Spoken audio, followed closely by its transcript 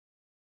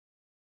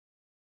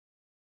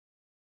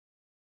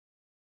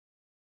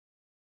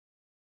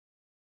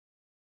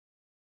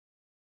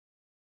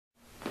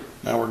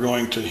Now we're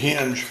going to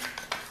hinge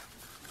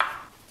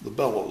the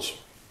bellows.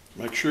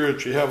 Make sure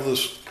that you have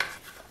this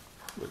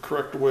the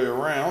correct way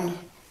around.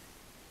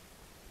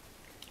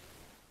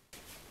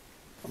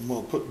 I'm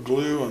going to put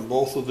glue on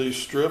both of these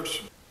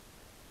strips.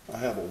 I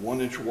have a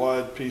 1-inch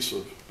wide piece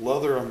of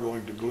leather I'm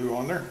going to glue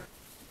on there.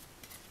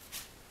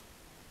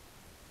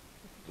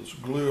 This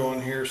glue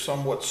on here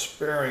somewhat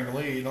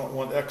sparingly. You don't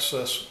want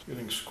excess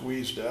getting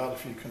squeezed out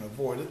if you can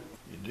avoid it.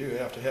 You do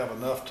have to have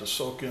enough to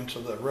soak into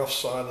the rough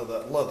side of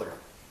that leather.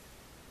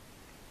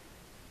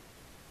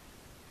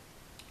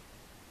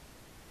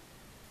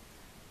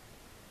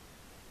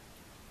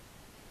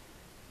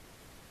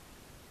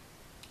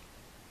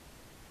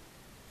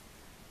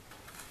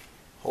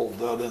 Hold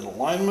that in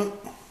alignment.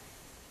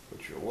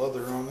 Put your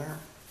leather on there.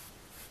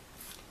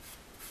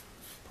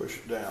 Push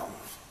it down.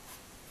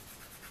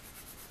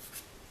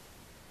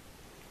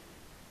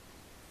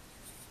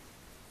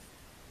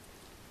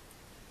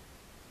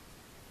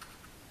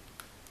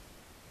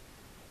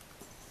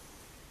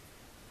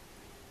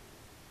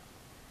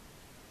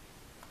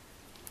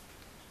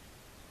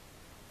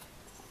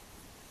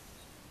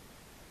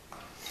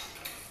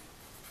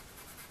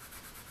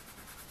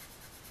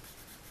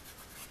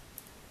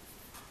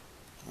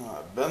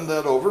 Alright, bend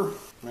that over.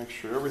 Make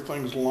sure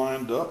everything's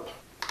lined up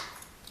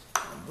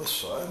on this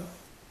side.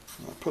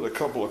 I'll put a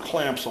couple of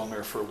clamps on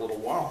there for a little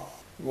while.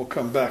 We'll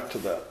come back to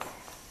that.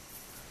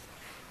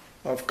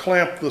 I've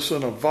clamped this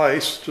in a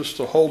vise just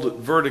to hold it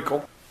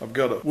vertical. I've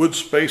got a wood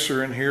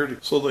spacer in here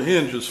so the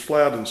hinge is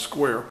flat and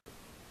square.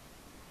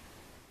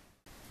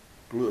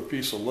 Glue a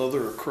piece of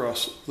leather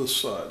across this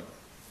side.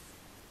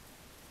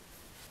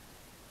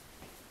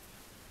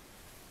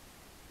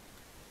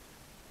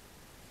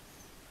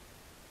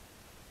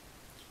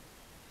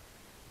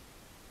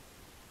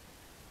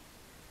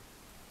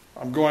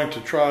 I'm going to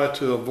try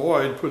to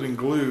avoid putting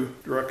glue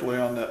directly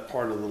on that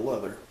part of the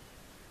leather.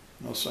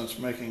 No sense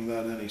making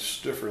that any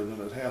stiffer than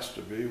it has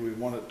to be. We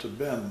want it to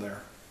bend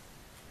there.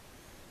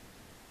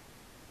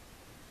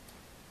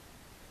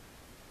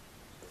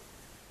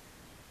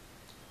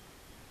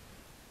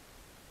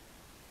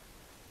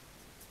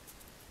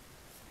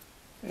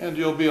 And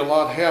you'll be a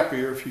lot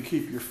happier if you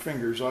keep your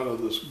fingers out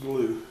of this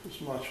glue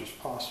as much as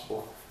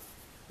possible.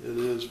 It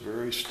is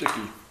very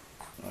sticky.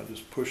 I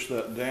just push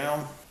that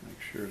down, make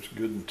sure it's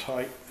good and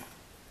tight.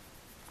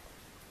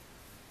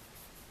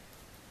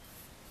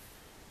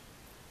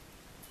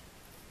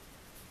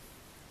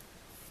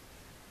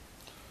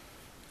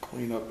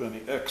 Clean up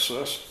any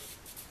excess.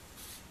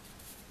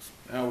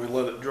 Now we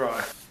let it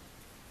dry.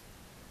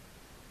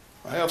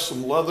 I have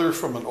some leather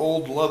from an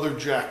old leather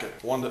jacket,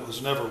 one that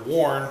was never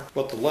worn,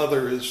 but the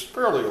leather is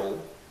fairly old,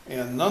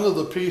 and none of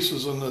the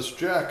pieces in this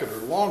jacket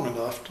are long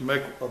enough to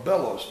make a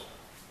bellows.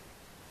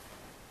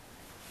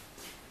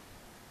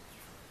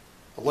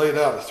 I laid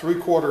out a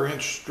 3/4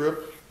 inch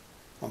strip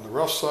on the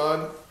rough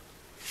side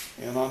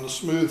and on the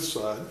smooth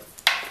side.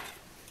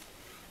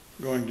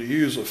 I'm going to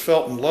use a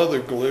felt and leather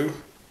glue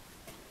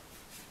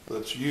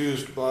that's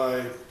used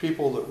by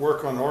people that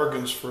work on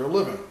organs for a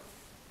living.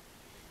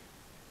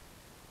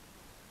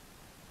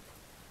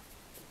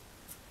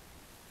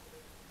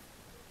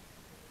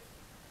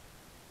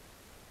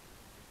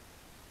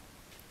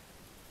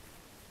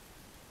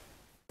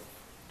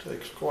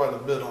 Takes quite a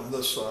bit on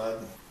this side.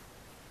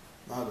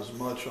 Not as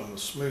much on the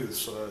smooth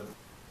side.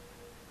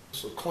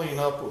 So clean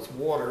up with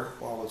water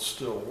while it's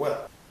still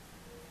wet.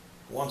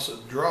 Once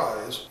it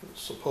dries,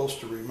 it's supposed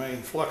to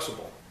remain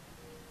flexible.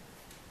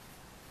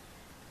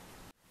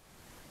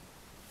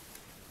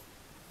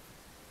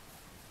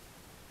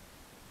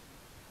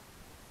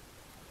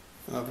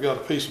 And I've got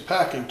a piece of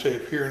packing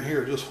tape here and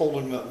here just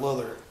holding that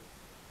leather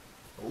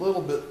a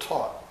little bit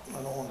taut.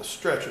 I don't want to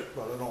stretch it,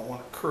 but I don't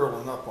want it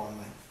curling up on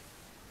me.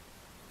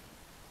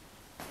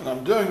 And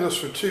I'm doing this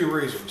for 2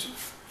 reasons.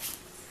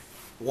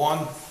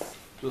 One,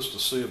 just to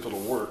see if it'll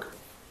work.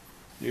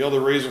 The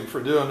other reason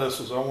for doing this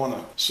is I want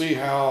to see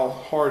how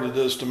hard it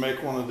is to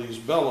make one of these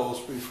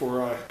bellows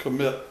before I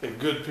commit a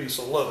good piece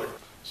of leather.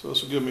 So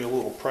this will give me a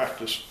little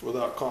practice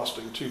without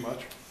costing too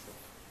much.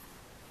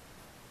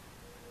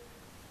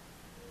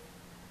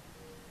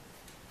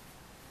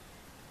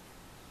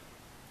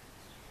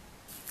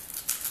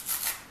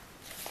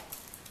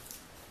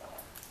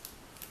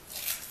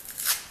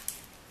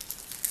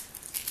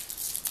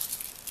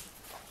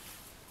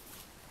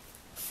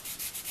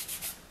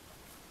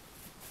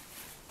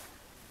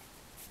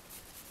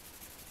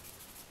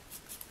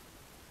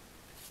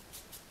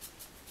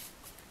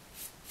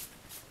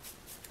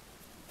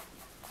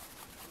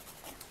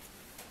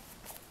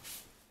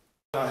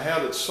 I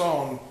had it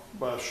sewn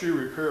by a shoe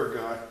repair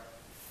guy,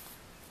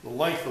 the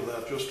length of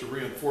that just to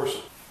reinforce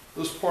it.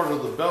 This part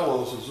of the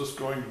bellows is just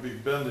going to be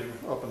bending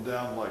up and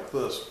down like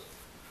this.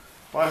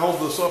 If I hold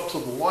this up to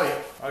the light,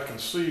 I can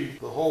see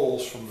the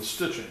holes from the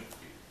stitching.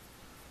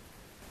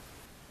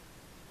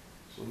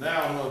 So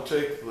now I'm going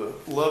to take the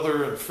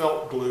leather and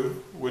felt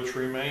glue, which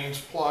remains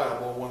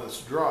pliable when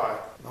it's dry,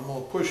 and I'm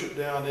going to push it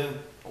down in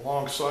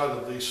alongside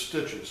of these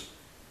stitches.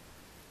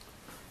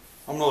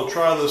 I'm going to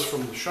try this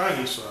from the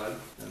shiny side,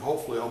 and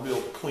hopefully I'll be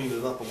able to clean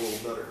it up a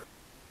little better.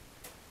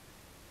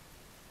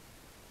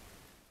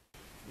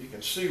 You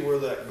can see where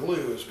that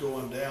glue is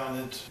going down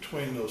into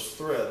between those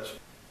threads.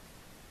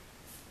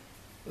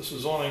 This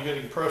is only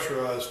getting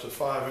pressurized to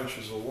 5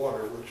 inches of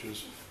water, which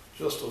is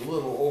just a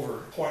little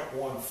over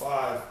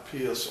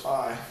 0.15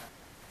 psi.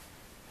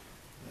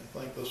 I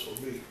think this will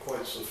be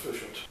quite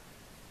sufficient,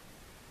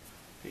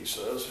 he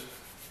says.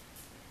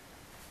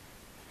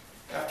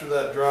 After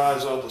that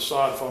dries, I'll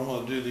decide if I'm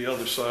going to do the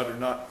other side or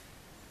not.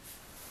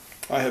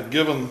 I have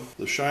given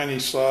the shiny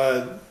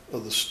side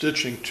of the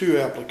stitching 2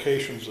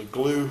 applications of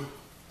glue.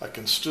 I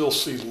can still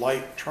see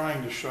light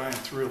trying to shine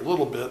through a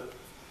little bit.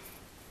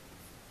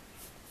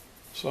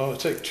 So I'm going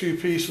to take 2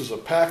 pieces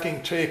of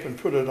packing tape and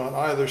put it on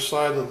either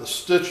side of the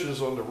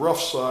stitches on the rough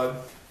side,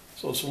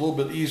 so it's a little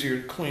bit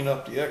easier to clean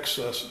up the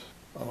excess.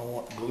 I don't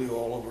want glue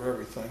all over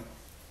everything.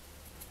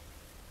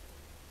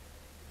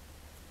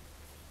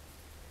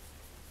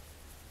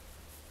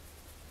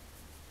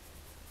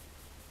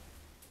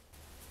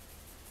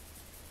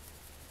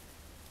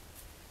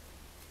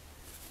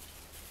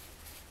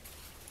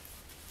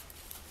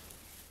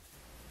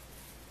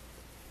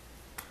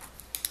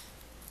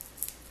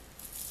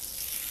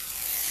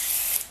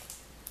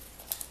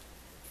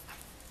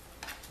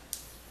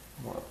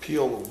 I want to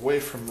peel away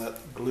from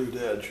that glued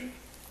edge.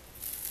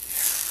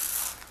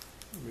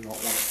 We don't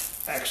want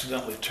to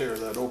accidentally tear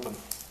that open.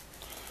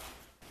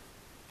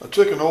 I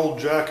took an old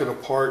jacket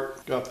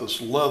apart, got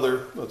this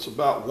leather that's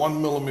about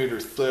 1 millimeter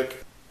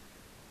thick,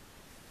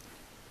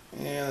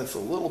 and it's a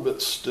little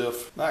bit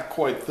stiff, not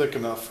quite thick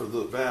enough for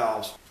the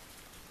valves.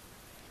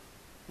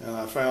 And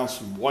I found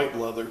some white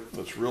leather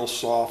that's real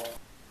soft,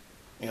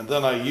 and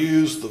then I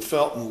used the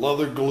felt and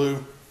leather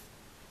glue.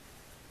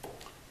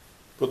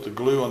 Put the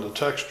glue on the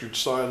textured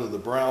side of the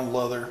brown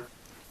leather,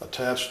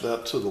 attached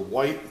that to the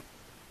white,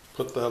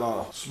 put that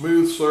on a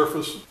smooth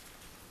surface,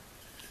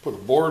 put a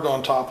board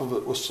on top of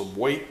it with some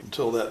weight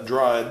until that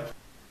dried.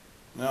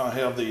 Now I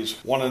have these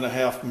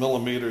 1.5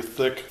 millimeter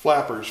thick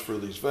flappers for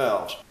these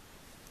valves.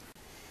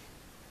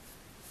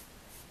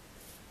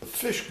 The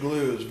fish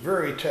glue is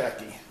very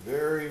tacky,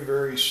 very,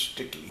 very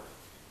sticky.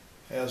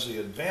 Has the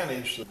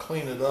advantage to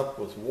clean it up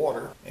with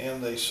water,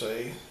 and they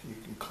say you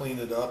can clean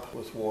it up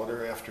with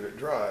water after it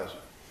dries.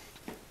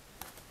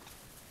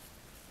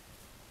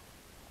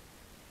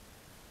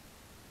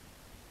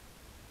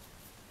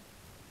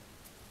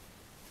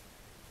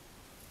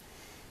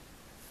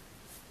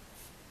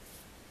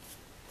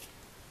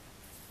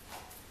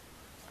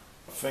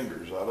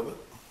 Fingers out of it.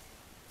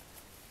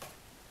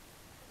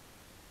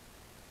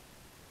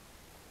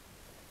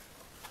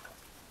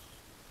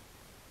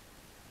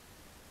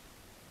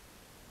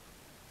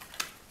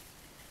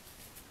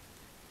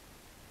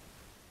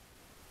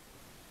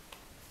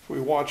 If we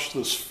watch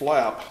this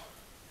flap,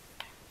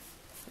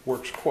 it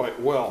works quite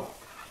well.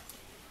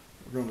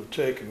 We're going to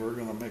take and we're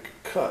going to make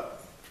a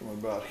cut from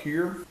about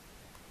here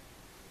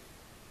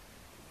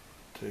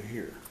to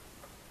here.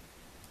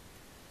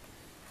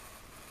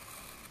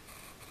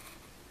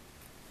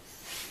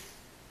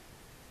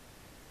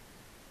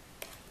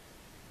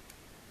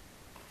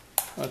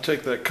 I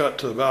take that cut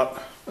to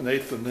about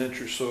 1/8 of an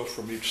inch or so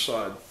from each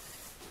side.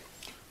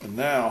 And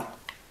now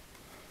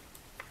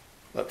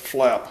that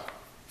flap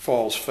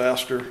falls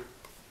faster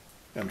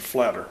and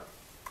flatter.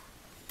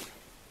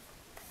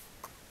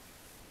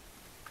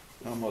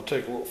 Now I'm going to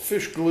take a little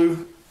fish glue,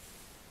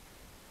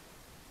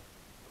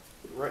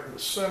 put it right in the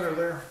center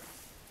there.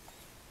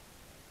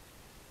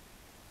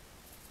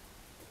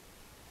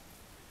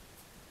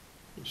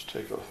 Just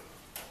take a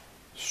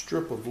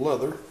strip of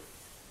leather.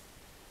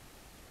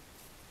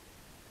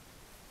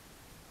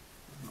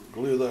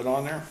 Glue that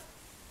on there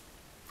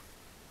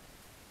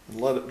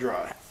and let it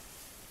dry.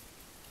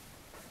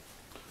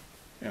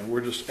 And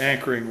we're just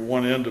anchoring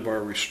one end of our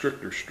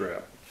restrictor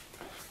strap.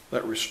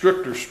 That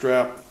restrictor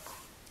strap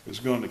is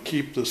going to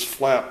keep this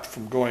flap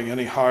from going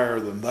any higher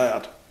than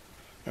that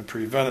and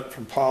prevent it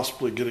from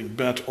possibly getting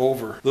bent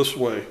over this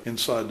way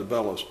inside the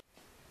bellows.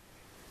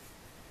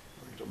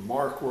 I'm going to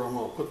mark where I'm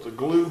going to put the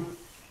glue.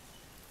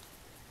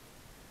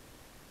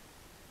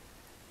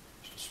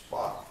 Just a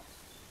spot.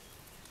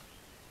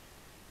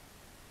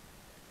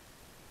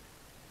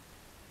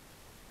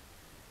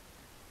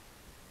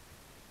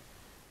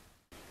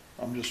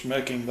 I'm just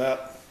making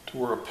that to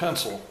where a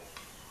pencil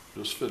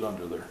just fit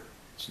under there.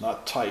 It's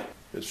not tight,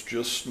 it's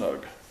just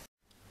snug.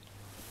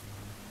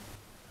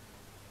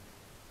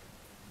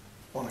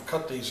 I want to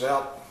cut these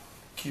out,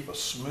 keep a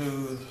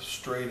smooth,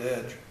 straight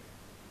edge.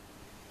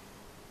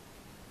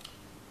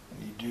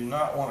 And you do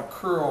not want to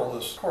curl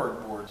this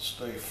cardboard to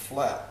stay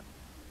flat.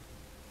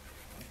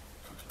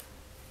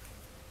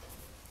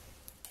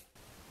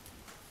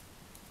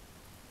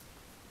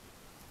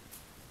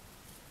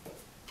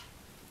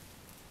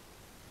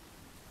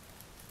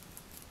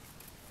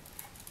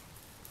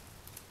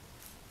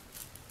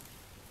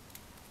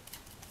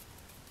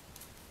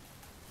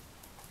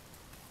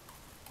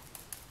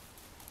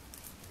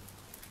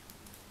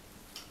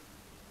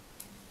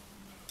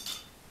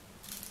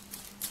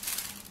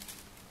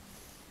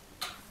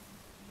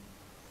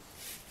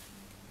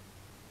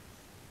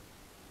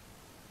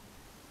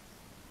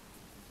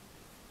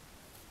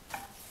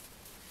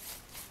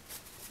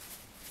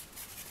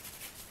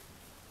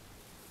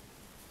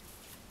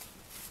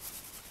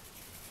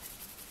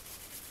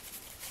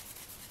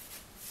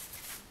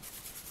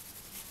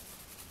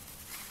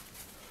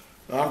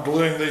 I'm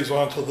gluing these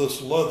onto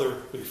this leather.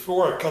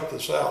 Before I cut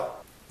this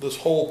out, this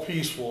whole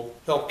piece will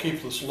help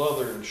keep this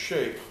leather in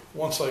shape.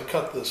 Once I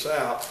cut this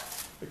out,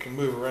 it can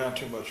move around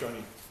too much on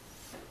you.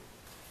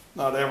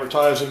 Not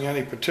advertising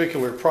any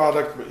particular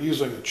product, but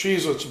using a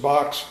Cheez-Its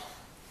box,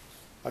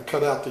 I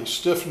cut out these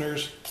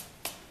stiffeners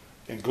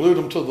and glued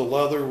them to the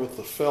leather with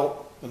the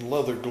felt and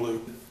leather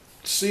glue.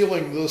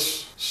 Sealing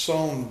this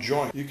sewn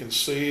joint, you can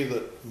see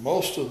that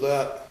most of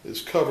that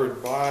is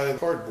covered by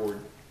cardboard.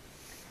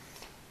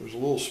 There's a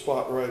little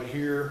spot right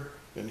here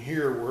and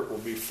here where it will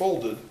be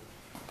folded.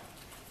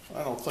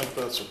 I don't think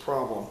that's a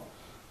problem.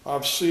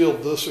 I've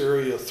sealed this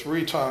area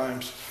 3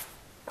 times,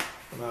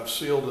 and I've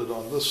sealed it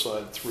on this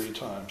side 3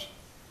 times.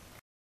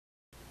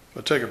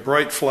 I take a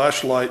bright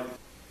flashlight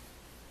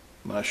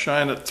and I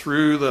shine it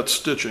through that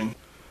stitching.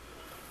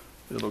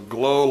 It'll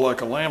glow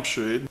like a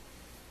lampshade.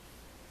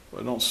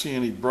 I don't see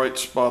any bright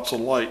spots of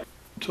light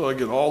until I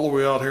get all the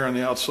way out here on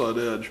the outside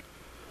edge.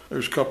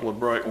 There's a couple of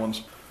bright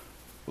ones,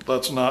 but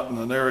that's not in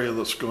an area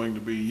that's going to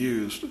be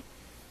used.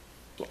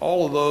 So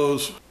all of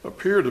those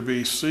appear to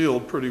be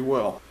sealed pretty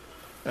well.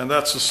 And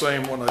that's the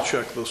same when I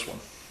check this one.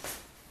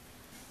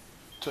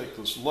 Take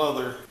this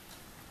leather,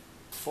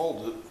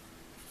 fold it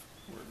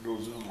where it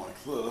goes in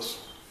like this,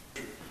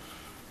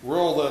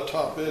 roll that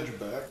top edge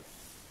back,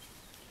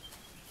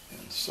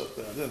 and set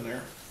that in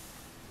there.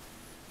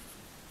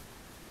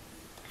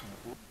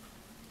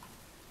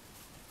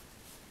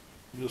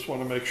 You just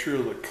want to make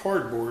sure the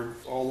cardboard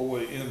is all the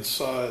way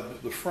inside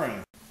the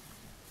frame.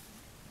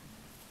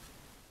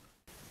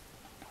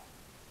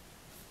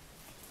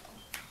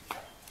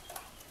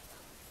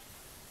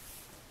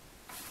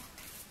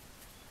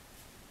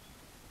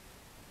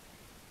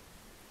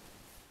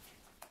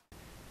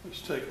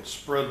 Just take and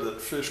spread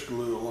that fish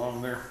glue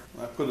along there.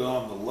 I put it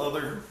on the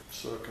leather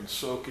so it can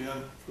soak in.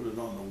 Put it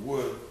on the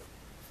wood.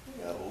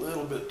 I got a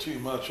little bit too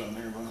much on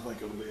there, but I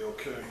think it'll be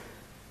okay.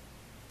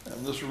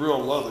 And this real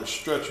leather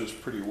stretches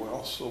pretty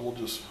well, so we'll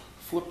just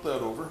flip that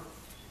over.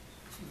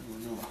 And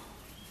we're going to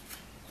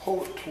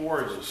pull it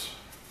towards us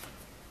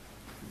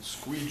and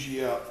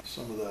squeegee out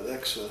some of that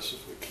excess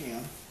if we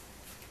can.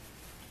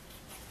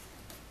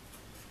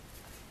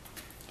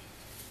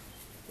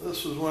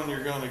 This is when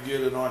you're going to get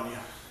it on you.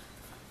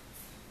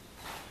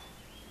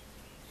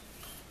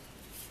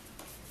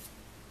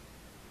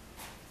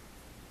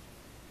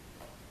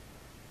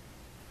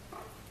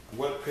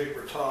 Wet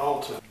paper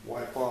towel to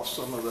wipe off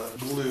some of that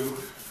glue.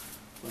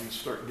 Things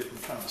start getting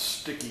kind of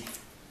sticky.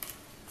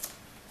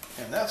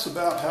 And that's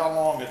about how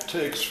long it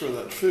takes for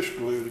that fish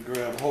glue to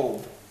grab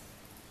hold.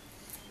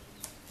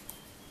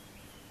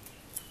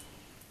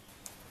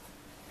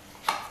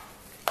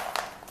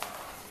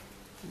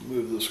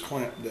 Move this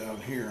clamp down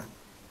here.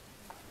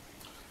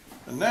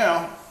 And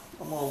now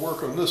I'm going to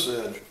work on this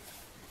edge.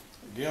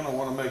 Again, I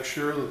want to make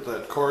sure that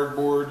that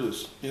cardboard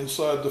is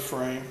inside the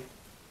frame.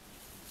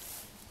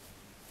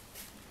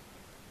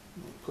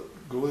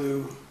 Put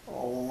glue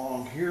all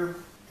along here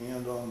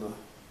and on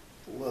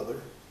the leather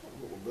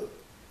a little bit.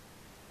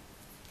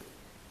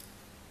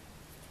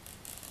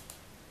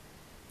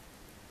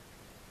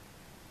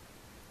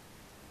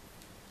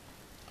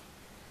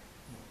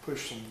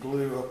 Push some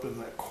glue up in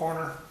that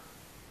corner.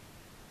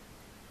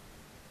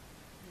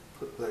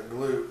 Put that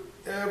glue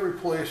every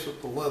place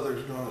that the leather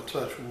is going to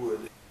touch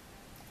wood.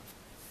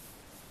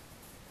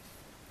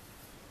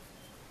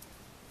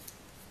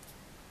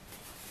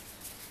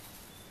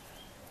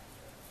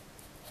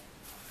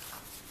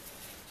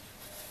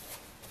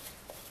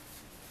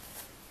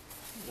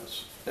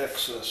 That's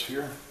excess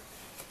here.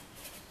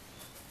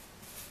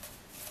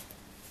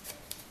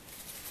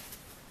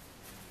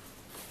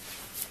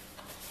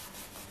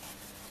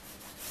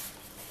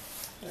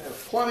 I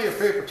have plenty of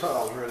paper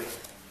towels ready.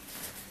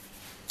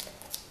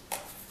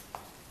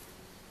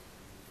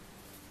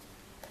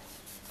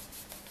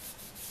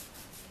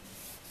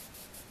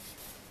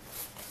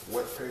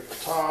 Wet paper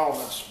towel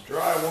and some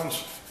dry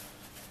ones.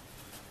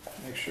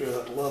 Make sure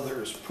that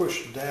leather is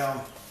pushed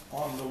down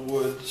on the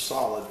wood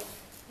solid.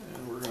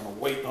 And we're going to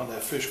wait on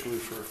that fish glue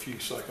for a few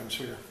seconds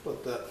here.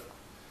 Let that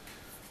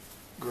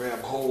grab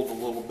hold a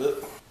little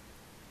bit.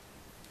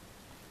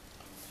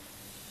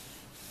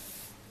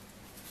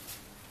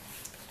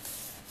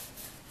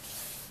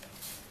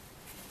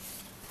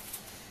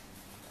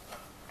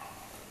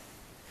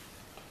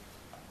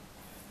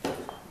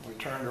 We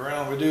turn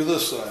around, we do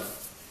this side.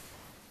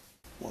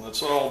 When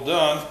it's all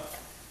done,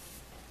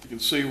 you can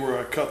see where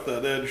I cut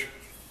that edge.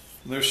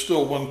 And there's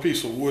still one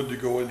piece of wood to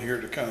go in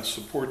here to kind of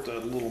support that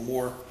a little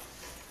more.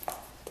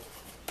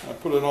 I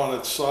put it on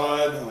its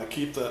side and I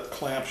keep that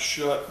clamp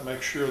shut,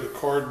 make sure the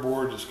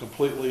cardboard is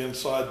completely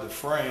inside the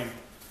frame.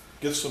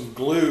 Get some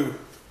glue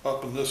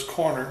up in this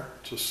corner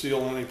to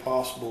seal any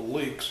possible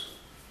leaks.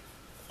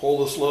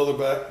 Pull this leather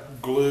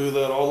back, glue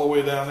that all the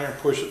way down there and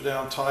push it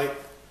down tight.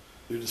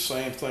 Do the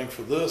same thing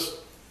for this.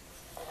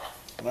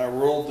 And I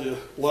rolled the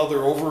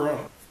leather over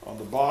on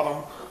the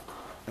bottom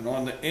and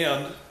on the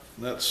end,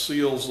 and that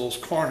seals those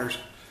corners.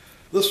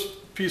 This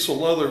piece of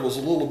leather was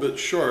a little bit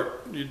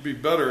short. It'd be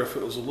better if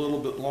it was a little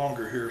bit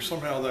longer here.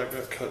 Somehow that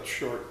got cut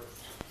short.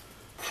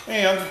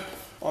 And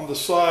on the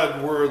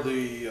side where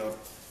the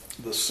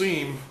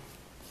seam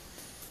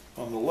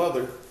on the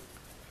leather,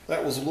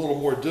 that was a little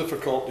more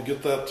difficult to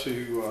get that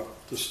to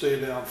stay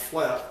down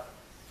flat.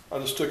 I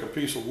just took a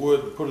piece of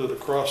wood and put it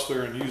across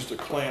there and used a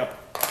clamp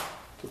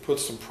to put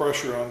some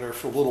pressure on there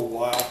for a little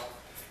while.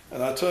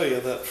 And I tell you,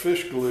 that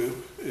fish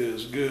glue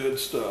is good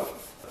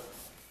stuff.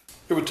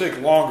 It would take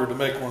longer to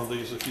make one of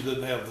these if you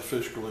didn't have the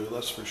fish glue,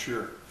 that's for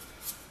sure.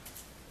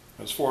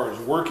 As far as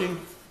working,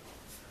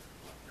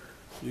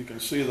 you can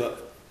see that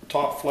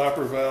top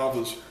flapper valve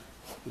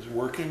is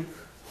working.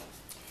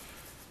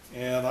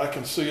 And I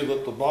can see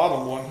that the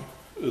bottom one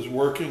is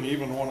working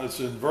even when it's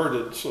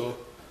inverted, so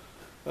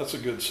that's a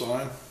good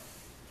sign.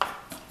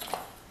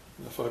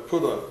 If I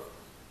put a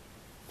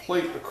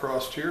plate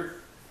across here,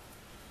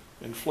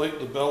 inflate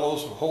the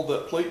bellows and hold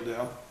that plate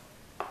down,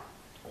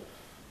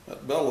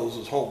 that bellows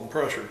is holding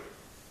pressure.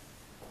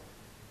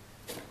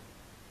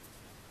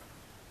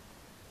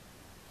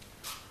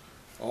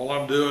 All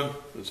I'm doing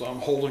is I'm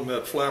holding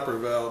that flapper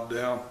valve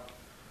down.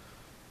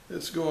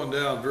 It's going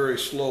down very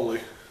slowly.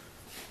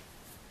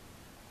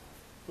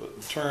 But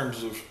in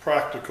terms of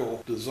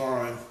practical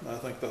design, I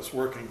think that's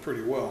working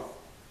pretty well.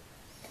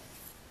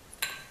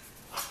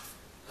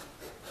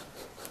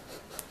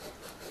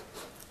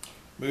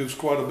 Moves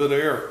quite a bit of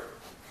air.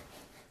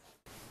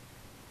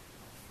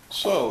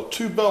 So,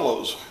 2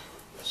 bellows.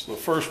 It's the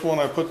first one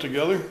I put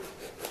together.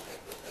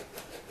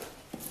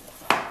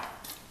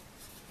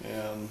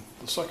 And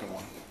the second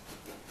one.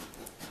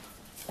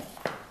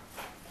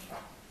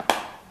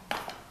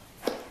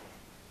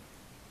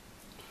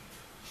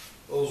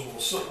 Those will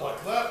sit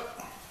like that.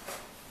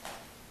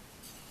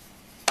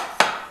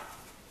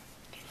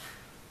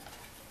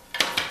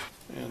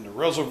 And the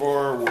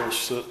reservoir will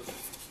sit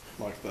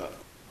like that.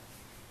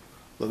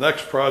 The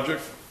next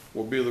project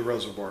will be the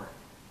reservoir.